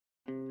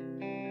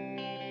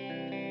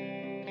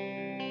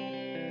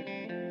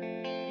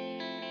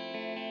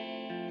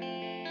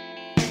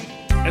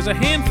As a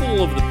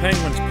handful of the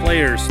Penguins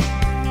players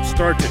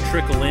start to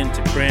trickle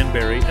into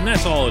Cranberry, and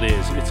that's all it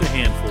is, it's a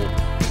handful,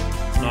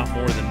 it's not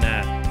more than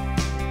that.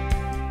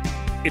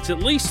 It's at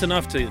least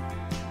enough to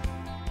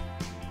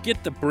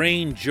get the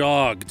brain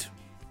jogged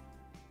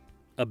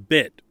a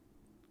bit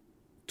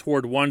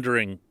toward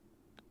wondering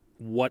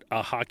what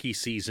a hockey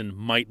season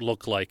might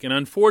look like. And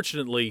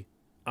unfortunately,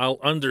 I'll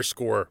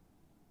underscore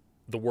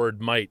the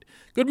word might.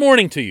 Good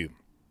morning to you.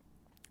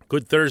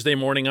 Good Thursday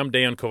morning. I'm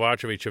Dejan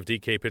Kovacevic of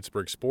DK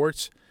Pittsburgh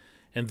Sports,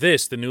 and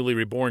this, the newly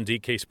reborn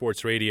DK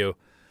Sports Radio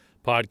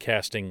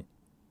podcasting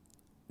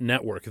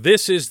network.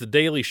 This is the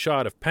Daily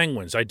Shot of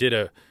Penguins. I did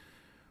a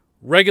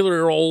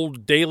regular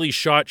old Daily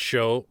Shot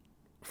show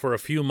for a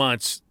few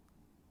months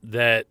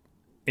that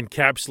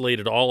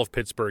encapsulated all of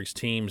Pittsburgh's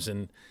teams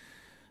and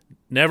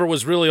never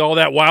was really all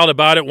that wild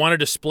about it. Wanted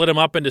to split them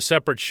up into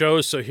separate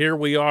shows, so here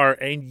we are.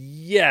 And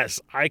yes,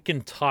 I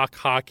can talk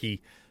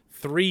hockey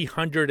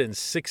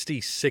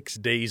 366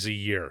 days a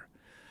year.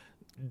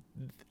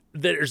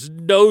 There's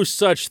no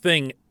such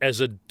thing as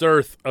a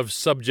dearth of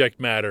subject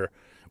matter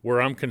where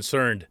I'm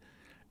concerned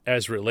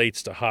as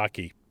relates to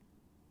hockey.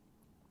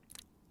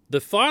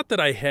 The thought that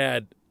I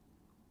had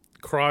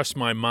crossed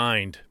my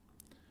mind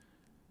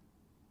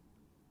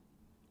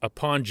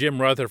upon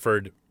Jim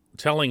Rutherford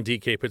telling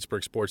DK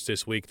Pittsburgh Sports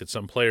this week that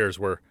some players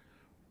were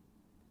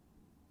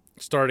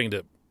starting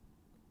to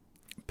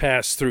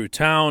pass through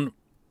town,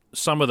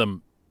 some of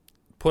them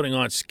putting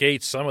on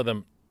skates, some of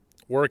them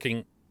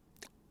working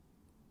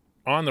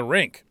on the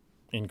rink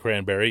in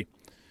Cranberry,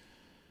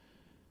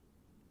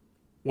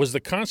 was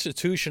the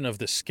constitution of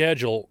the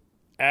schedule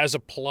as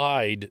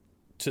applied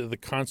to the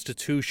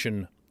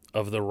constitution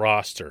of the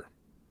roster.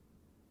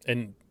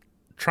 And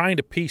trying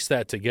to piece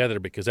that together,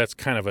 because that's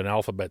kind of an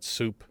alphabet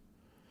soup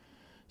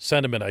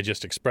sentiment I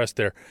just expressed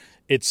there.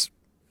 It's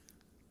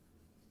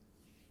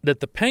that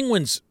the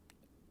Penguins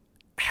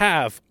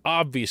have,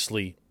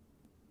 obviously,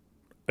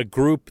 a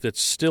group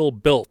that's still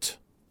built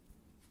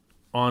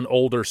on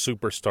older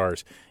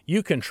superstars.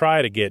 You can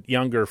try to get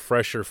younger,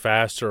 fresher,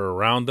 faster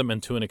around them,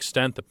 and to an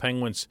extent the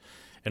Penguins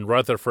and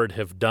Rutherford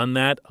have done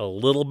that a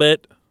little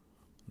bit.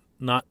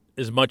 Not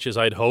as much as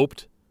I'd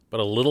hoped,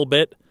 but a little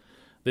bit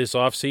this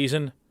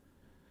offseason.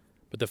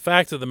 But the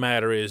fact of the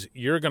matter is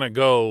you're going to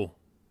go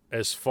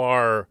as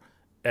far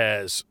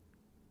as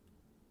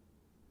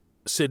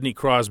Sidney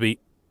Crosby,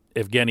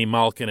 Evgeny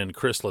Malkin, and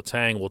Chris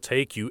Letang will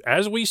take you,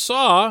 as we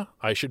saw,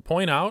 I should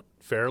point out,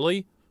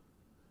 fairly,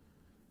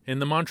 in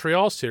the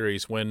Montreal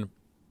series when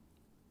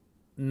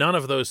none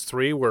of those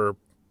three were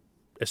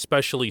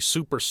especially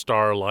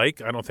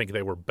superstar-like. I don't think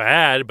they were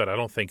bad, but I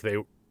don't think they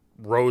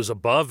rose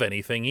above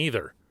anything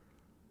either.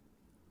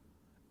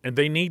 And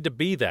they need to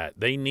be that.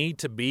 They need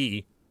to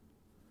be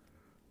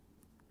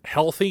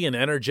healthy and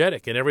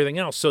energetic and everything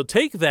else. So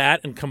take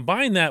that and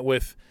combine that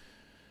with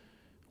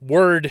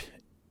word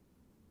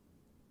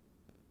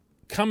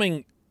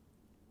coming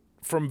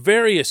from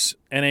various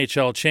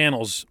NHL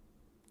channels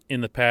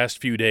in the past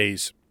few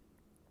days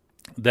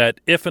that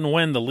if and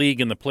when the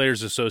league and the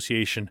Players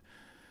Association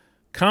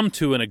come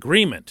to an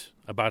agreement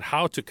about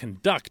how to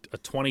conduct a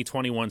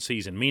 2021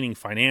 season, meaning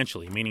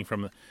financially, meaning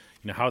from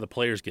how the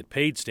players get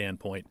paid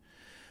standpoint,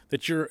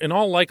 that you're in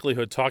all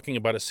likelihood talking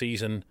about a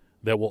season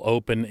that will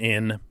open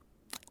in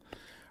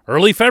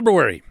early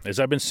February, as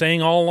I've been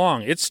saying all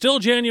along. It's still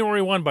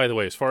January 1, by the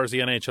way, as far as the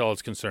NHL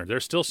is concerned. They're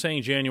still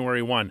saying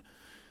January 1.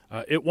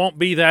 It won't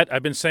be that.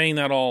 I've been saying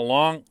that all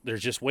along.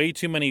 There's just way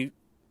too many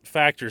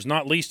factors,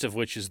 not least of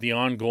which is the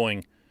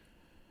ongoing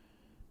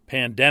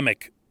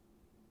pandemic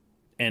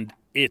and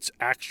its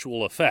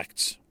actual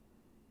effects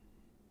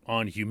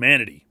on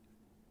humanity,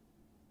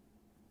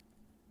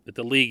 that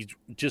the league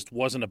just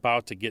wasn't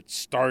about to get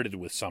started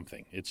with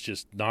something. It's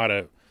just not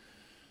a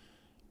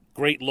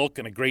great look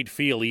and a great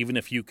feel, even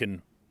if you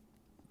can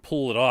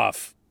pull it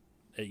off,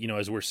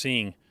 as we're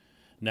seeing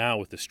now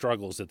with the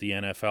struggles that the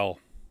NFL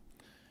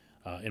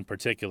in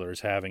particular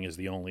is having as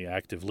the only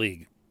active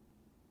league.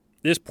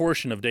 This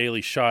portion of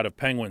Daily Shot of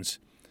Penguins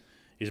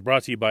is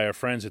brought to you by our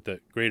friends at the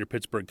Greater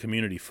Pittsburgh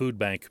Community Food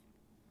Bank.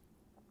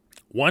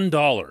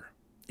 $1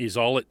 is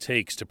all it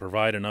takes to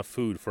provide enough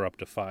food for up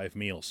to 5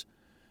 meals.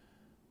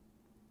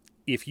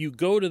 If you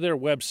go to their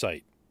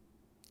website,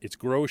 it's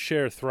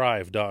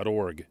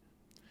growsharethrive.org.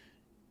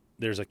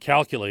 There's a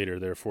calculator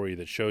there for you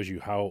that shows you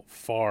how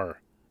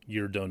far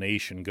your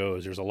donation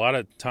goes. There's a lot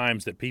of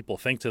times that people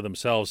think to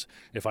themselves,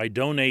 if I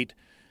donate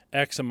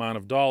X amount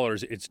of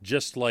dollars, it's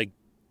just like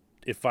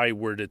if I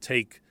were to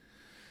take,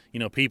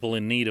 people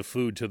in need of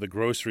food to the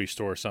grocery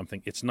store or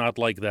something. It's not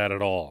like that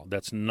at all.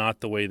 That's not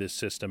the way this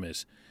system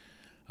is.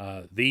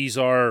 These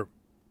are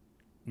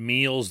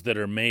meals that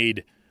are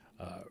made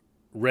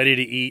ready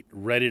to eat,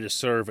 ready to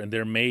serve, and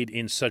they're made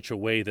in such a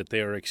way that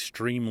they are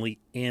extremely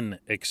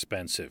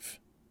inexpensive.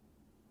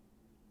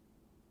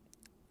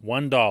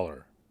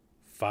 $1,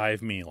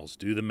 5 meals.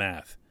 Do the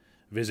math.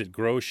 Visit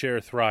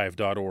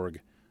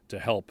growsharethrive.org to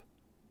help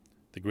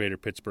the Greater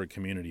Pittsburgh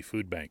Community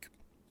Food Bank.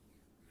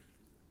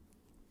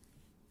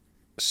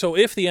 So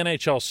if the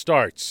NHL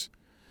starts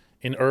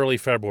in early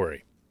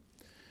February,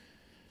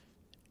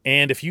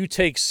 And if you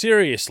take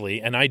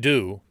seriously, and I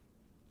do,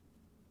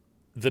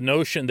 the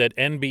notion that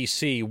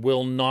NBC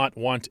will not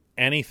want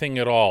anything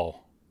at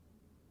all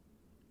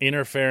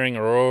interfering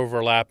or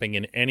overlapping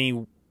in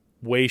any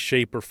way,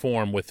 shape, or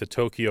form with the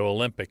Tokyo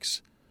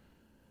Olympics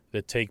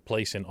that take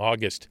place in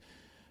August,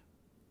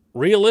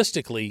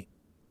 realistically,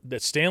 the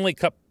Stanley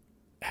Cup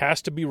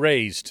has to be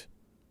raised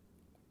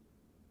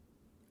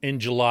in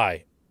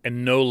July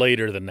and no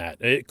later than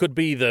that. It could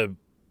be the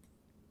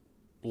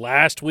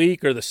last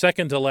week or the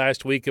second to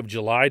last week of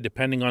July,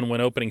 depending on when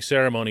opening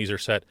ceremonies are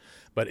set,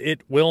 but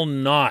it will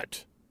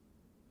not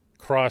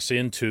cross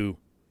into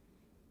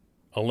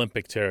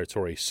Olympic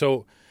territory.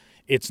 So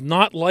it's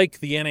not like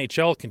the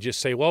NHL can just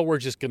say, well, we're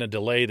just going to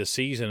delay the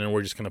season and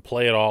we're just going to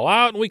play it all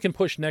out and we can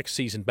push next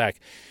season back.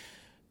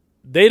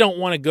 They don't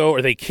want to go,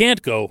 or they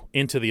can't go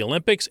into the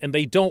Olympics, and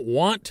they don't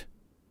want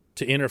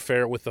to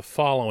interfere with the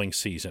following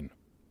season.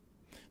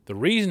 The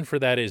reason for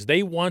that is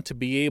they want to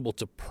be able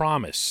to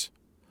promise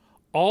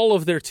all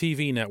of their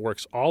TV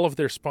networks, all of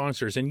their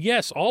sponsors, and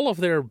yes, all of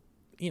their,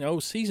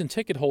 season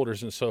ticket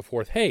holders and so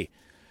forth, hey,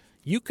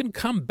 you can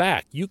come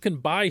back. You can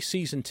buy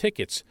season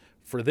tickets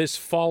for this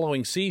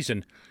following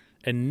season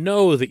and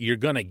know that you're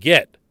going to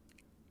get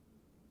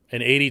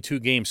an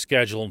 82-game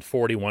schedule and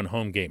 41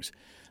 home games.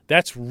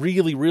 That's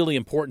really, really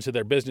important to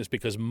their business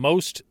because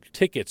most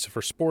tickets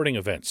for sporting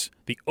events,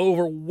 the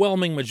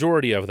overwhelming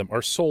majority of them,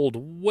 are sold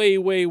way,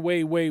 way,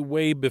 way, way,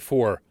 way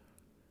before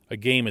a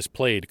game is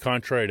played,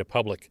 contrary to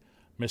public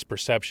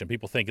misperception.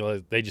 People think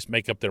they just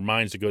make up their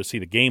minds to go see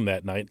the game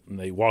that night and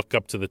they walk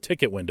up to the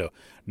ticket window.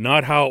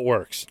 Not how it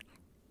works.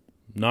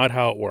 Not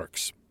how it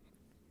works.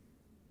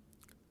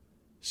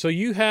 So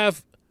you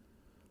have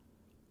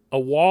a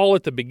wall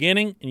at the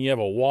beginning and you have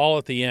a wall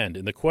at the end.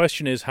 And the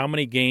question is, how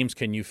many games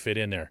can you fit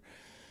in there?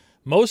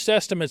 Most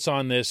estimates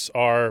on this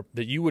are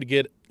that you would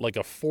get like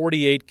a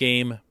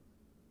 48-game,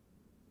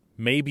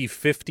 maybe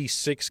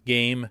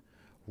 56-game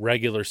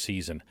regular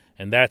season.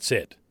 And that's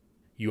it.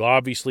 You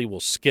obviously will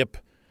skip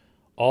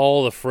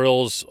all the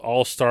frills,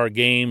 all-star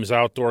games,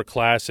 outdoor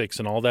classics,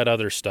 and all that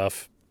other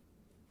stuff.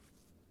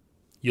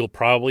 You'll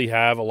probably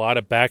have a lot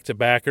of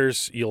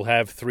back-to-backers. You'll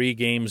have 3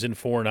 games in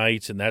 4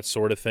 nights and that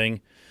sort of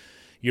thing.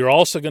 You're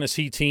also going to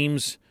see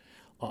teams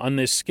on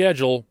this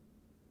schedule,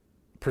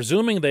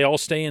 presuming they all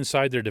stay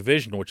inside their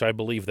division, which I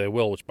believe they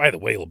will, which, by the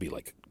way, will be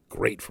like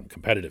great from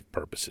competitive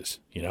purposes,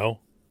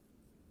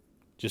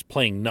 just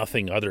playing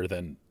nothing other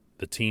than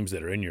the teams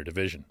that are in your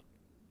division.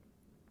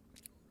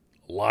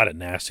 A lot of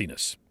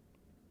nastiness.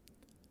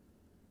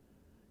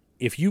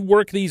 If you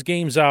work these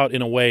games out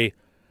in a way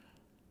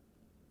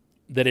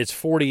that it's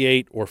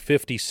 48 or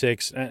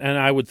 56, and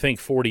I would think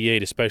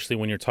 48, especially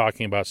when you're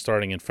talking about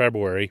starting in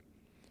February,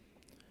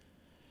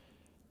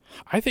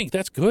 I think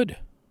that's good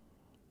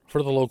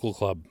for the local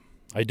club.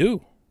 I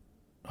do.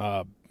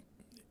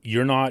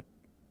 You're not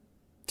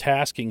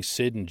tasking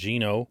Sid and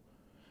Gino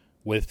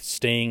with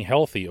staying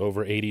healthy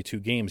over 82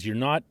 games. You're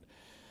not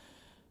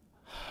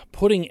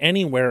putting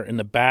anywhere in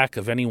the back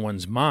of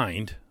anyone's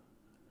mind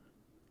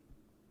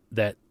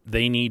that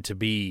they need to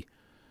be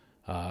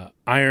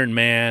Iron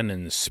Man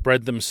and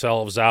spread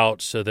themselves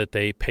out so that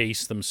they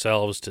pace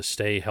themselves to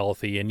stay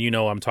healthy. And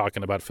I'm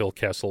talking about Phil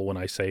Kessel when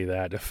I say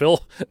that.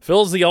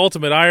 Phil's the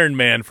ultimate Iron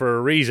Man for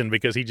a reason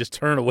because he just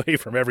turned away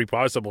from every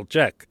possible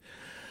check.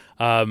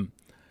 I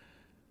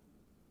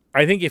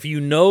think if you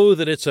know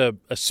that it's a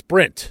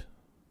sprint,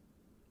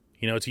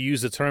 to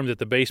use the term that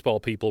the baseball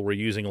people were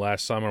using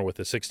last summer with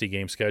the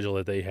 60-game schedule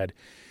that they had,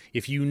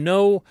 if you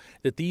know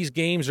that these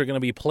games are going to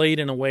be played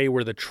in a way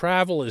where the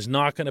travel is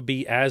not going to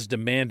be as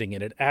demanding,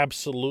 and it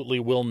absolutely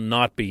will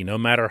not be, no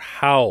matter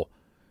how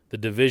the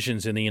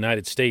divisions in the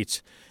United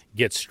States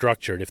get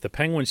structured. If the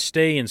Penguins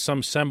stay in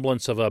some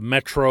semblance of a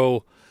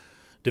Metro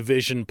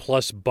division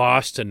plus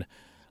Boston,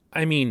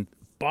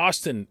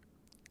 Boston,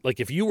 like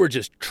if you were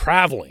just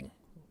traveling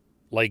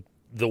like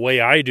the way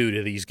I do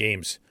to these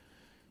games,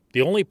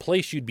 the only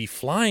place you'd be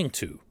flying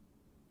to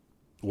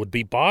would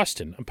be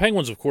Boston. And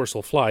Penguins, of course,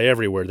 will fly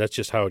everywhere. That's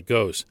just how it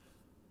goes.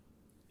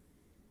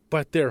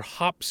 But they're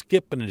hop,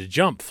 skip, and a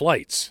jump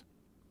flights.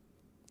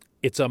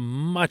 It's a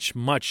much,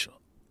 much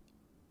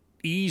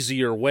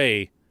easier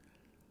way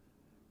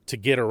to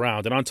get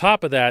around. And on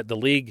top of that, the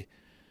league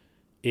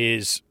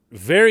is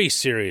very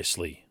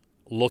seriously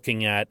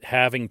looking at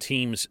having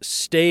teams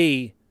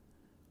stay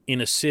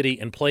in a city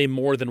and play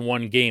more than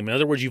one game. In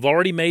other words, you've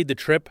already made the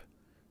trip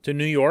to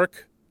New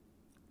York.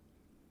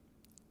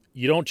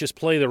 You don't just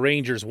play the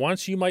Rangers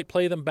once. You might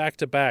play them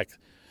back-to-back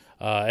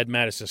at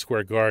Madison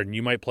Square Garden.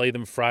 You might play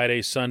them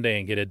Friday, Sunday,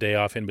 and get a day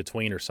off in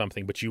between or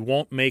something. But you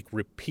won't make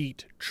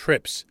repeat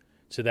trips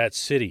to that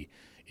city.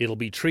 It'll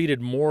be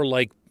treated more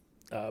like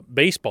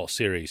baseball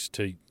series,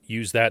 to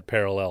use that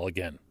parallel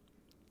again.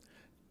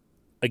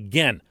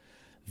 Again,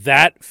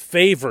 that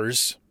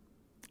favors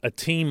a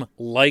team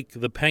like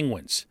the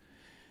Penguins.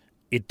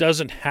 It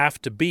doesn't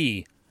have to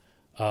be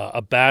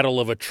a battle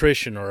of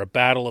attrition or a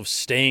battle of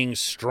staying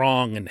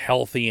strong and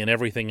healthy and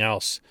everything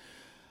else.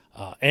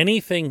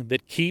 Anything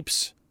that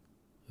keeps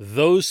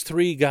those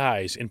three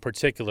guys in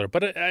particular,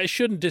 but I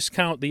shouldn't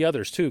discount the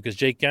others too, because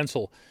Jake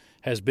Gensel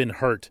has been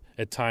hurt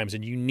at times,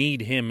 and you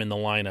need him in the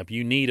lineup.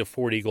 You need a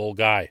 40-goal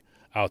guy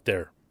out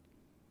there.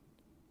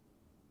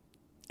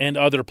 And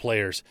other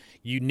players.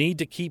 You need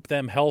to keep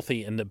them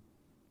healthy, and the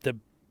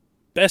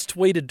best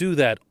way to do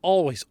that,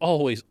 always,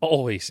 always,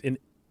 always, in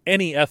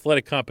any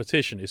athletic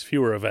competition, is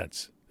fewer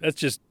events. That's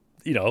just,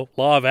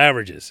 law of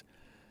averages.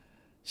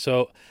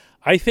 So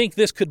I think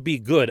this could be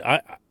good.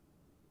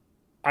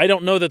 I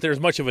don't know that there's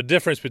much of a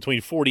difference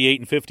between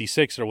 48 and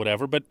 56 or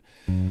whatever, but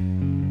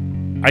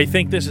I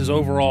think this is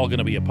overall going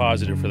to be a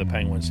positive for the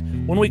Penguins.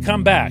 When we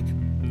come back,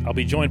 I'll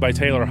be joined by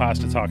Taylor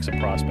Haase to talk some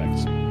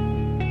prospects.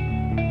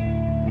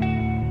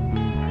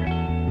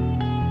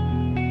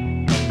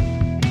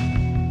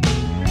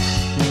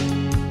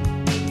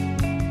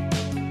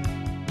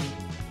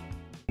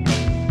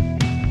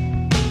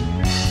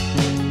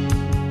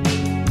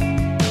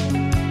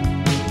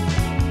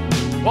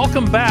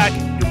 Welcome back.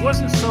 It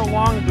wasn't so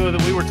long ago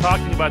that we were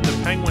talking about the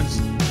Penguins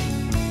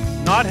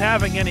not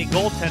having any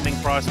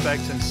goaltending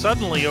prospects, and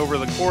suddenly over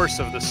the course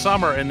of the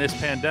summer and this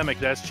pandemic,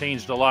 that's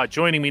changed a lot.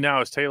 Joining me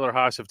now is Taylor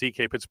Haase of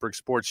DK Pittsburgh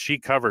Sports. She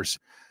covers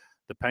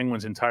the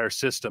Penguins' entire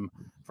system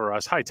for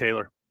us. Hi,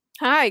 Taylor.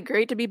 Hi,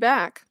 great to be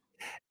back.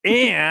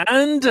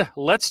 And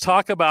let's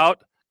talk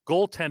about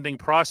goaltending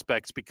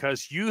prospects,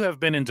 because you have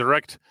been in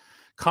direct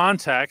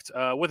contact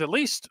with at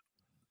least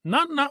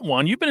not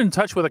one. You've been in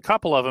touch with a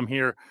couple of them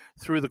here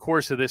through the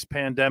course of this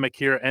pandemic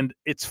here. And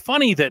it's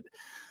funny that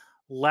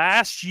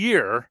last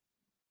year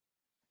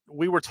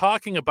we were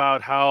talking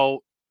about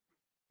how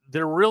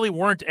there really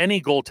weren't any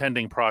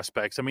goaltending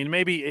prospects. I mean,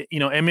 maybe,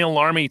 Emil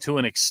Larmi to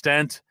an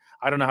extent.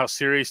 I don't know how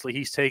seriously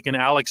he's taken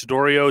Alex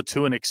Dorio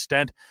to an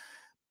extent.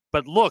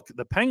 But look,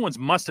 the Penguins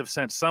must have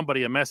sent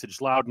somebody a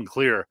message loud and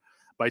clear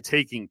by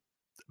taking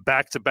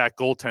back-to-back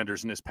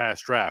goaltenders in this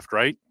past draft,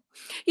 right?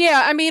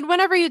 Yeah, I mean,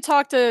 whenever you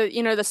talk to,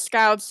 the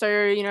scouts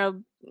or,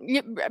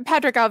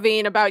 Patrick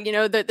Allvin about,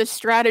 the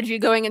strategy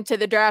going into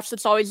the drafts,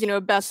 it's always,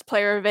 best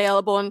player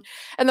available. And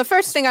the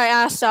first thing I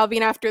asked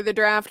Allvin after the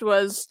draft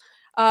was,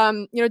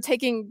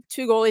 taking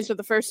two goalies with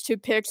the first two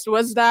picks,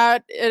 was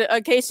that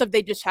a case of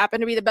they just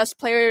happened to be the best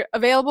player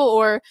available,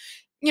 or,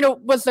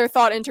 was there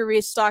thought into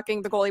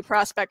restocking the goalie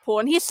prospect pool?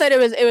 And he said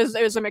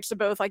it was a mix of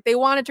both. Like, they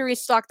wanted to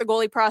restock the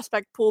goalie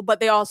prospect pool, but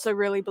they also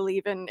really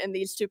believe in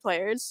these two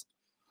players.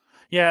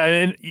 Yeah,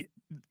 and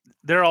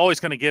they're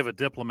always going to give a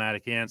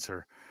diplomatic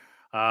answer.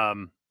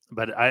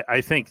 But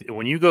I think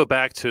when you go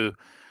back to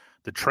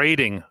the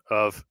trading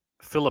of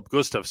Philip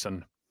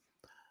Gustafsson,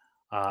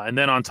 and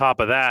then on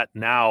top of that,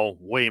 now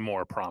way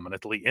more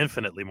prominently,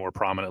 infinitely more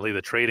prominently,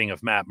 the trading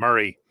of Matt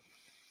Murray,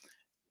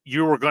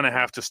 you were going to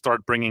have to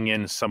start bringing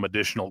in some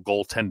additional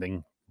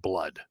goaltending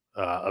blood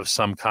of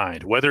some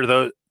kind,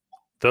 whether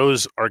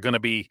those are going to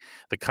be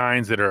the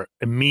kinds that are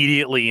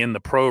immediately in the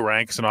pro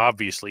ranks, and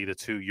obviously the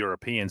two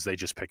Europeans they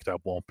just picked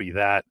up won't be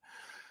that.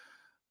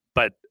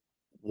 But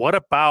what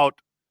about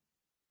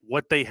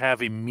what they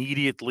have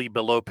immediately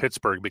below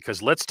Pittsburgh?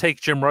 Because let's take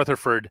Jim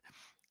Rutherford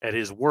at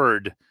his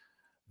word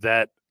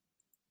that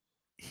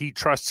he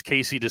trusts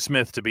Casey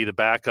DeSmith to be the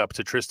backup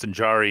to Tristan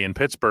Jarry in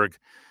Pittsburgh.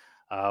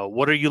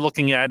 What are you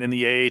looking at in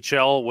the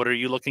AHL? What are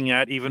you looking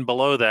at even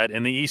below that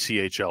in the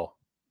ECHL?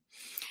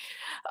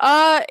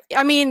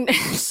 I mean,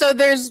 so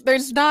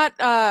there's not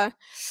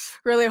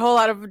really a whole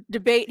lot of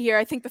debate here.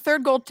 I think the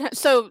third goal.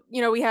 So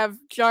we have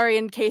Jarry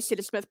and Casey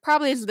DeSmith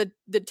probably is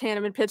the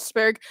tandem in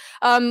Pittsburgh.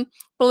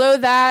 Below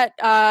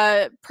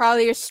that,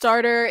 probably a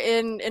starter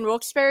in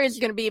Wilkes-Barre is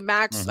going to be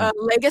Max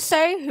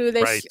Lagacé, who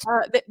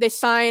they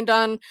signed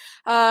on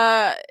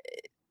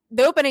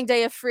the opening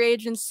day of free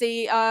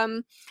agency.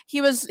 He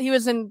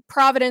was in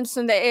Providence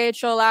in the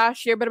AHL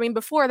last year, but I mean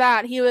before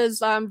that he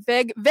was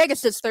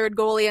Vegas's third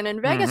goalie, and in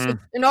Vegas'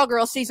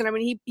 inaugural season, I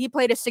mean he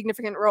played a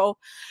significant role.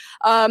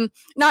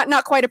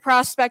 Not quite a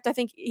prospect. I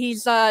think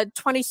he's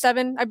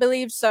 27, I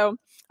believe, so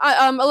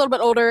a little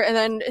bit older, and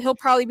then he'll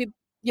probably be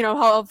he'll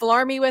have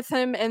Larmi with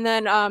him, and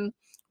then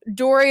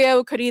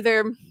Dorio could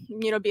either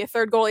be a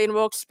third goalie in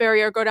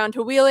Wilkes-Barre or go down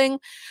to Wheeling,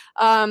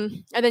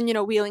 and then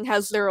Wheeling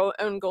has their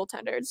own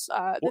goaltenders.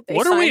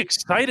 What are we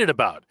excited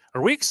about?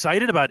 Are we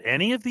excited about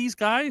any of these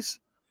guys?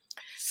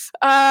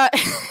 I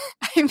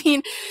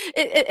mean,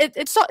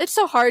 it's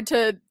so hard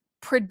to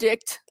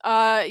predict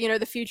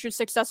the future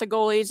success of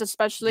goalies,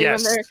 especially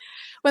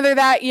when they're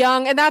that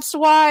young, and that's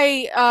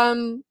why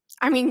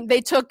I mean, they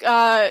took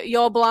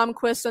Joel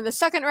Blomqvist in the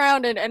second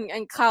round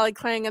and Calle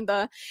Klang in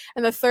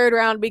the third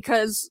round,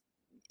 because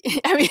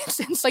I mean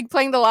it's like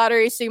playing the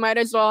lottery, so you might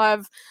as well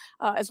have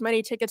as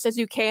many tickets as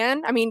you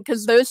can. I mean,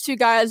 because those two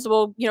guys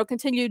will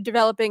continue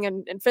developing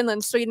in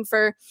Finland, Sweden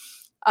for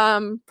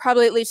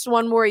probably at least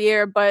one more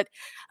year. But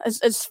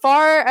as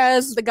far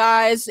as the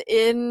guys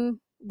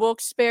in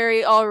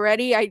Wilkes-Barre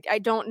already, I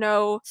don't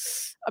know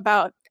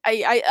about.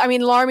 I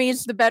mean, Larmi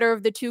is the better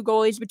of the two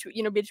goalies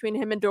between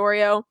him and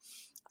Dorio.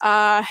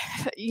 And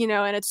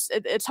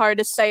it's hard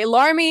to say.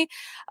 Larmi,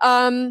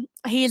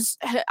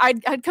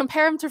 I'd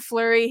compare him to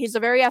Fleury. He's a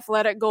very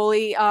athletic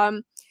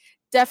goalie.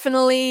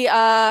 Definitely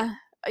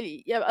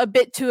a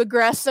bit too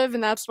aggressive,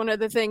 and that's one of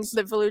the things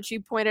that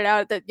Vellucci pointed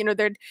out, that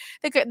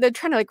they're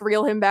trying to like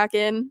reel him back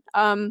in.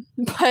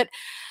 But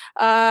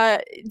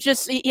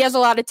just he has a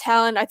lot of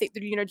talent. I think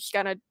that just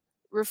gotta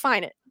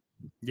refine it.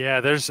 Yeah,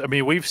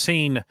 we've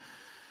seen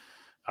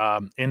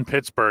in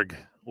Pittsburgh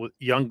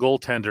young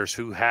goaltenders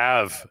who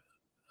have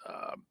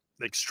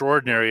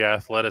extraordinary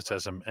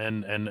athleticism,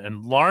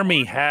 and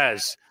Larmy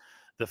has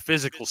the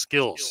physical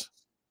skills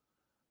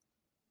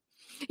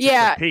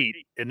to compete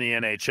in the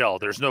NHL.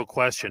 There's no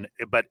question,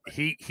 but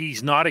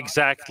he's not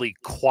exactly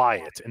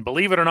quiet. And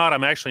believe it or not,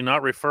 I'm actually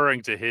not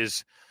referring to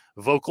his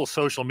vocal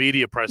social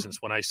media presence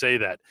when I say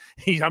that.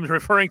 I'm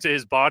referring to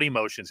his body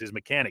motions, his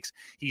mechanics.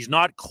 He's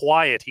not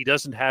quiet. He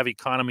doesn't have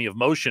economy of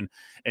motion.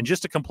 And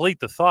just to complete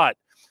the thought,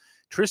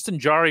 Tristan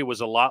Jarry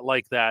was a lot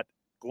like that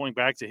going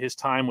back to his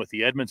time with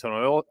the Edmonton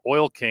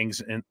Oil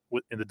Kings in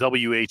the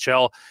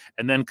WHL,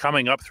 and then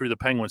coming up through the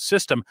Penguin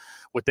system.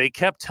 What they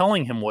kept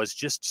telling him was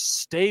just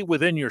stay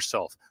within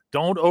yourself.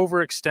 Don't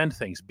overextend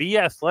things. Be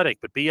athletic,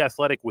 but be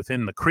athletic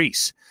within the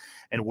crease.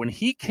 And when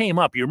he came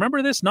up, you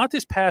remember this, not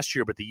this past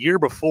year, but the year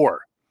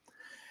before,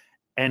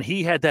 and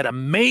he had that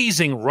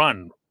amazing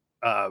run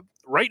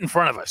right in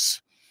front of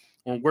us,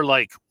 when we're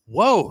like,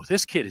 whoa,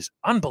 this kid is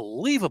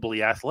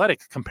unbelievably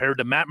athletic compared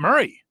to Matt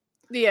Murray.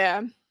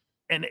 Yeah.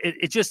 And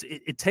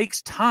it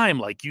takes time,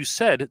 like you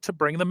said, to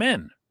bring them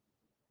in.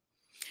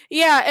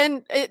 Yeah,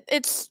 and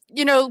it's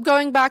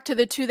going back to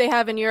the two they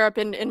have in Europe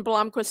in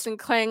Blomqvist and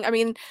Kling. I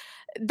mean,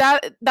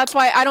 that's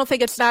why I don't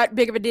think it's that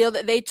big of a deal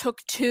that they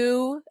took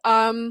two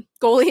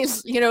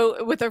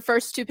goalies, with their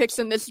first two picks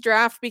in this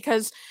draft,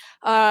 because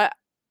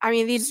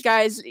these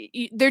guys,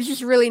 there's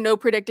just really no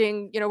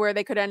predicting, where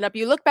they could end up.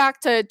 You look back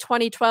to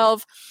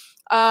 2012,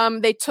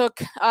 they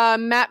took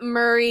Matt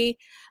Murray.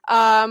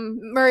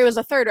 Murray was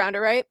a third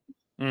rounder, right?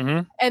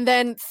 Mm-hmm. And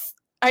then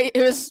I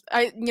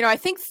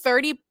think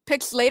 30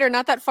 picks later,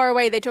 not that far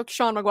away, they took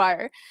Sean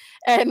McGuire.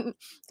 And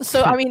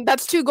so,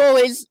 that's two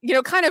goalies,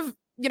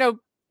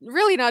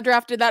 really not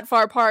drafted that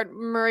far apart.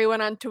 Murray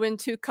went on to win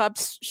 2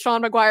 cups.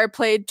 Sean McGuire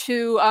played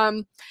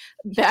 2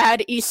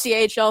 bad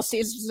ECHL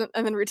seasons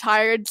and then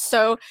retired.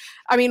 So,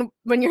 when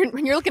you're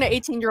looking at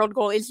 18-year-old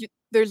goalies,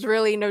 there's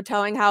really no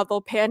telling how they'll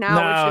pan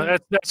out. No,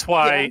 that's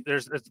why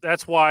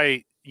that's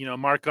why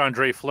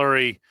Marc-Andre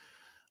Fleury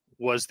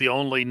was the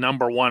only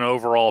number 1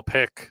 overall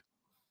pick,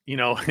 in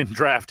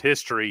draft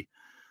history,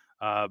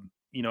 as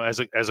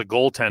a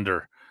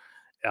goaltender.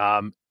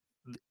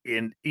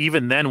 And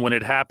even then, when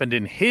it happened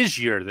in his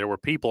year, there were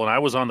people, and I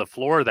was on the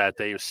floor that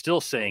day,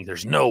 still saying,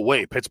 there's no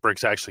way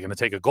Pittsburgh's actually going to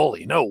take a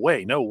goalie. No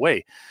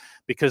way,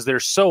 because they're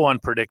so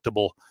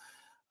unpredictable.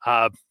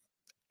 I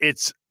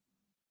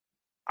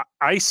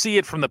see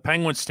it from the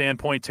Penguins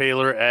standpoint,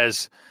 Taylor,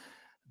 as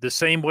the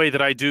same way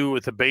that I do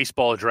with the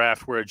baseball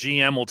draft, where a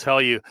GM will tell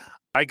you,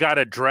 I got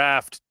to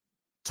draft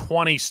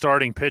 20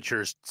 starting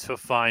pitchers to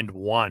find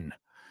 1.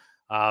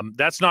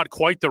 That's not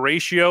quite the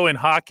ratio in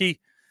hockey,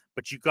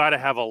 but you got to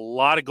have a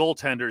lot of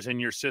goaltenders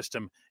in your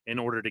system in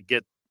order to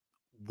get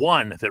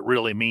 1 that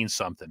really means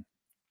something.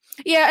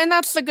 Yeah, and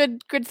that's the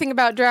good thing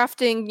about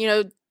drafting,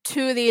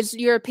 2 of these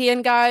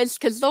European guys,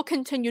 because they'll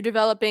continue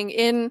developing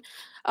in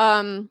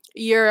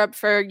Europe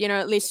for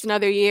at least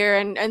another year,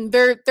 and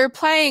they're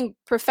playing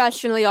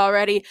professionally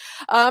already.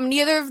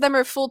 Neither of them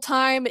are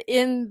full-time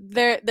in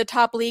the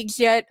top leagues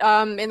yet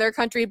in their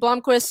country.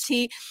 Blomqvist,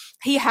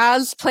 he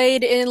has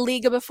played in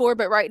Liga before,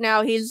 but right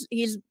now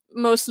he's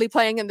mostly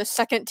playing in the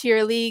second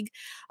tier league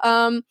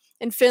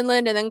in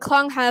Finland. And then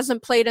Kling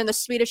hasn't played in the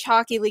Swedish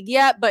Hockey League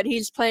yet, but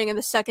he's playing in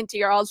the second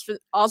tier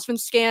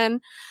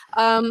Allsvenskan.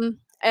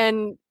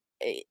 And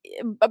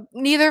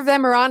neither of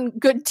them are on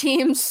good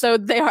teams, so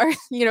they are,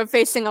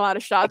 facing a lot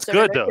of shots. That's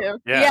good though. Too.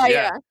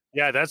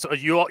 Yeah. That's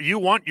you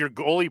want your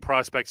goalie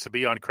prospects to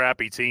be on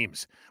crappy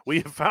teams. We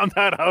have found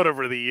that out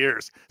over the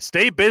years.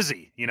 Stay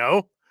busy.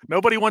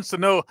 Nobody wants to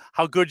know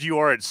how good you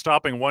are at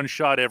stopping one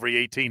shot every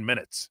 18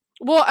 minutes.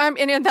 Well,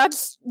 and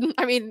that's,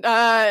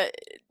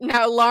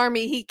 now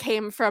Larmy, he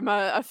came from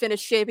a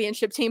Finnish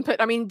championship team, but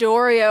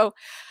Dorio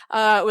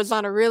was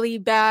on a really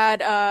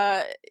bad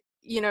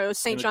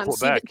St. John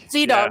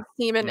Sea Dogs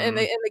team in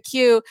the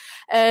Q.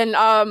 And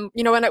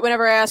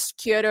whenever I asked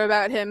Kyoto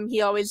about him,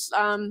 he always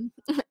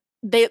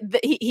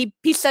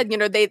he said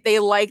they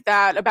like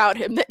that about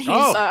him, that he's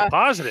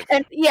positive.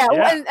 And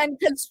and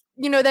because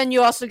then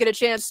you also get a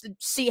chance to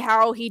see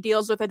how he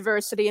deals with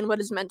adversity and what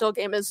his mental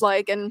game is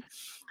like, and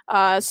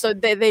so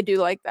they do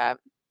like that.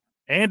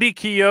 Andy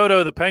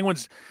Kyoto, the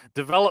Penguins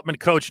development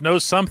coach,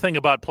 knows something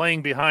about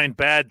playing behind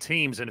bad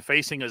teams and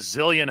facing a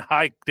zillion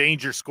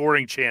high-danger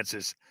scoring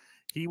chances.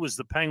 He was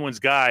the Penguins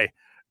guy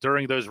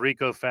during those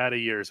Rico Fata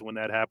years when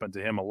that happened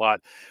to him a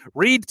lot.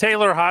 Read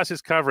Taylor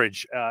Haas's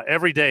coverage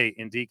every day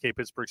in DK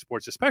Pittsburgh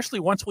Sports, especially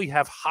once we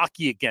have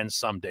hockey again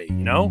someday,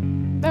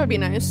 That would be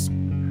nice.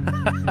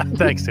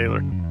 Thanks,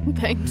 Taylor.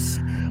 Thanks.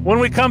 When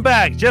we come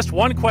back, just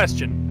one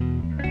question.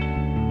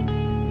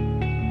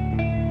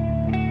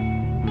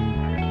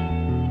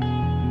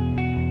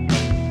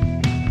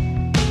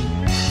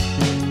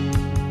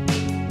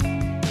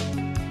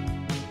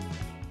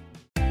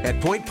 At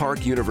Point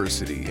Park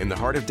University, in the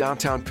heart of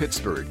downtown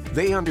Pittsburgh,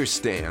 they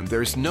understand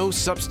there's no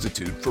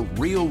substitute for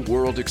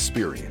real-world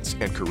experience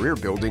and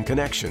career-building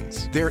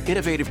connections. Their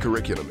innovative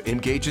curriculum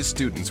engages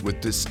students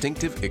with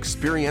distinctive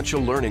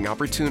experiential learning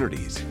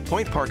opportunities.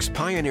 Point Park's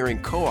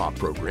pioneering co-op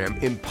program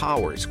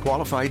empowers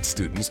qualified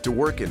students to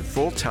work in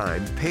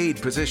full-time,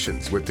 paid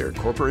positions with their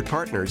corporate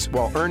partners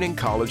while earning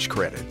college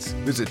credits.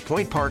 Visit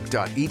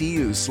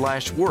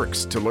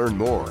pointpark.edu/works to learn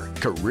more.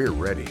 Career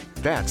ready.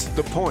 That's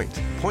the point.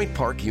 Point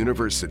Park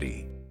University.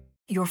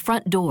 Your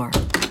front door,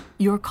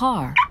 your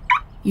car,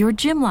 your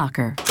gym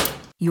locker,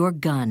 your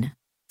gun.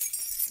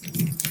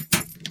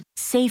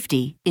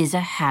 Safety is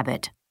a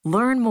habit.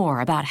 Learn more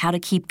about how to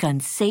keep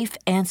guns safe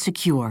and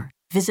secure.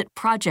 Visit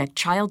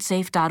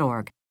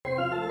projectchildsafe.org.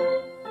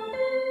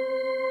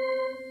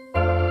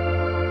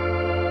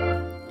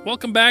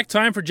 Welcome back.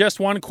 Time for Just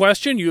One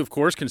Question. You, of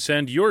course, can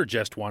send your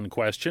Just One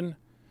Question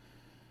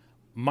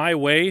my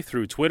way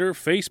through Twitter,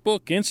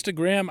 Facebook,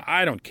 Instagram.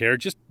 I don't care.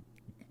 Just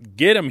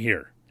get them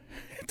here.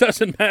 It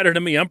doesn't matter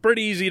to me. I'm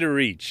pretty easy to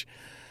reach.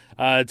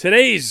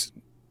 Today's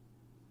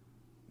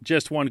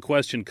Just One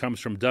Question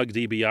comes from Doug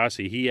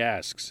DiBiase. He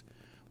asks,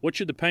 what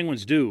should the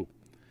Penguins do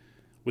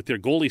with their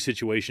goalie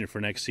situation for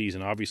next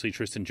season? Obviously,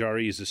 Tristan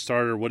Jarry is the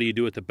starter. What do you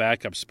do at the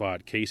backup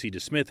spot? Casey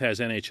DeSmith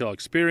has NHL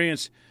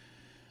experience,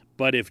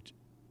 but if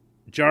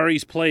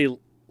Jarry's play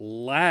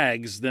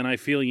lags, then I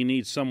feel you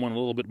need someone a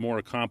little bit more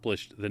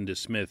accomplished than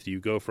DeSmith. You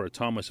go for a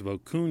Thomas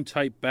Vokoun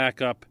type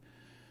backup.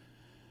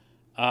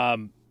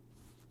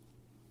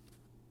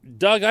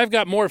 Doug, I've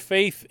got more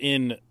faith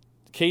in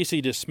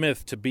Casey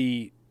DeSmith to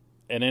be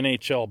an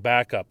NHL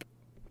backup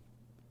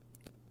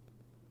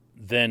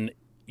than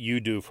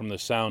you do from the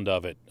sound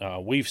of it.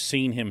 We've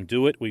seen him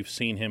do it. We've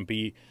seen him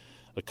be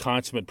a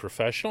consummate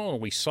professional, and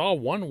we saw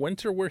one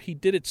winter where he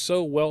did it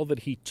so well that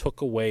he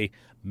took away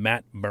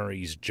Matt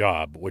Murray's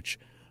job, which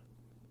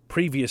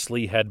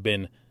previously had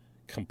been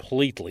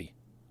completely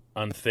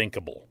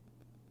unthinkable.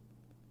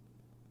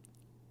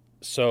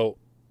 So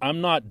I'm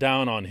not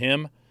down on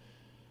him.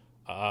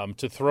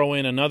 To throw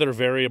in another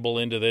variable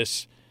into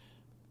this,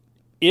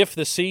 if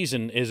the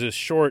season is as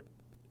short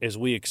as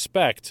we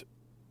expect,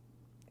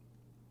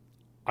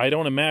 I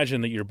don't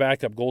imagine that your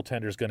backup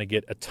goaltender is going to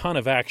get a ton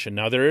of action.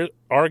 Now, there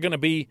are going to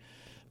be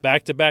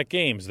back-to-back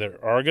games. There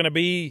are going to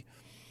be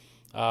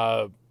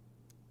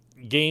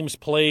games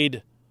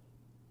played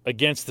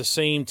against the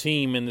same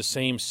team in the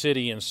same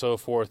city and so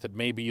forth that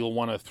maybe you'll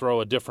want to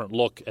throw a different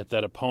look at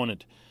that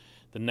opponent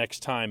the next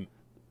time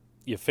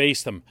you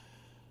face them.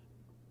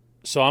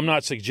 So I'm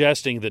not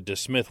suggesting that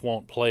DeSmith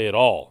won't play at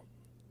all.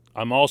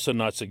 I'm also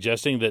not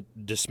suggesting that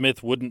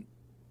DeSmith wouldn't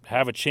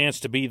have a chance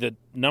to be the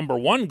number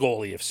one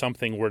goalie if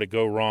something were to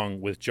go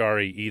wrong with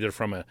Jarry, either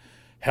from a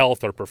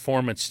health or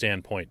performance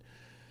standpoint.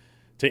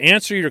 To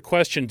answer your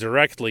question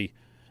directly,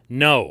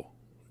 no,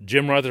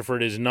 Jim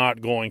Rutherford is not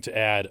going to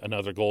add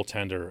another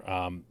goaltender.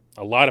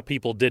 A lot of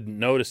people didn't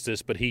notice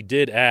this, but he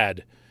did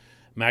add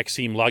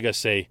Maxime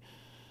Lagacé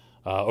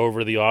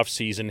over the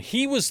offseason.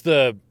 He was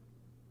the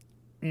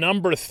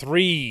number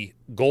 3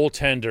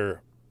 goaltender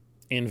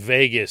in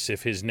Vegas,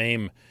 if his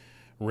name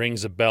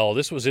rings a bell.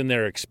 This was in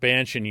their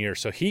expansion year,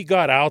 so he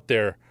got out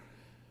there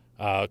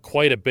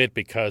quite a bit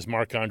because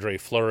Marc-Andre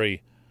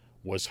Fleury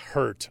was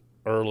hurt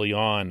early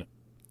on,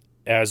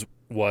 as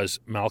was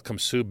Malcolm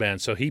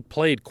Subban, so he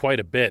played quite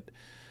a bit.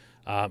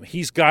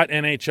 He's got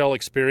NHL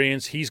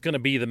experience. He's going to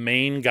be the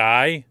main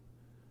guy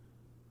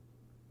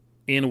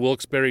in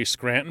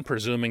Wilkes-Barre-Scranton,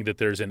 presuming that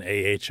there's an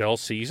AHL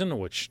season,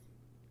 which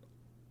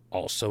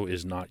also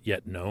is not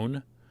yet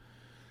known.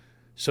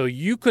 So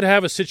you could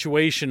have a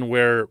situation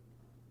where,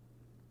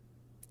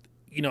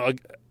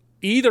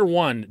 either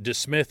one,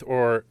 DeSmith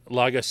or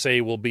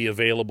Lagacé, will be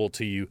available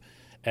to you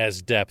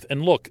as depth.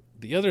 And look,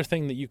 the other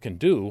thing that you can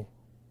do,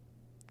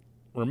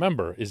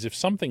 remember, is if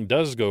something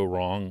does go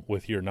wrong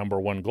with your number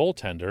one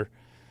goaltender,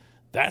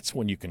 that's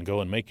when you can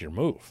go and make your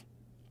move.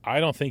 I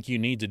don't think you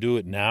need to do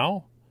it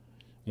now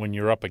when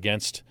you're up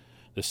against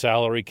the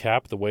salary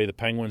cap the way the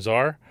Penguins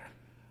are.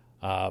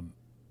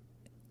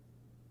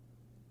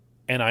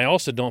 And I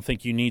also don't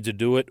think you need to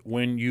do it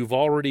when you've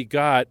already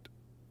got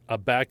a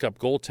backup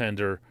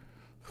goaltender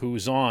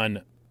who's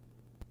on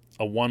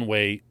a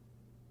one-way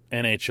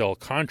NHL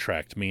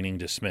contract, meaning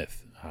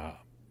DeSmith.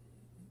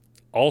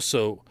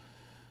 Also,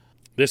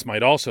 this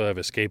might also have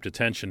escaped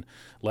attention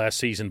last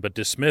season, but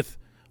DeSmith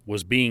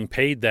was being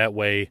paid that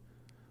way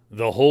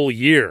the whole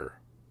year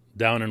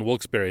down in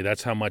Wilkes-Barre.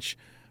 That's how much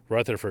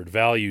Rutherford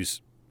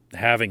values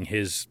having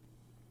his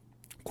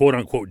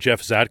quote-unquote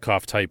Jeff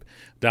Zadkoff type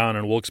down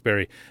in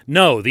Wilkes-Barre.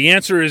 No, the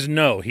answer is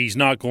no. He's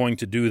not going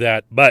to do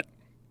that, but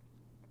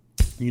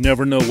you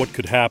never know what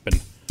could happen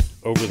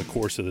over the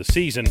course of the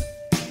season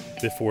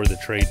before the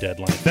trade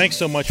deadline. Thanks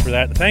so much for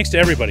that, and thanks to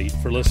everybody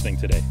for listening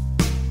today.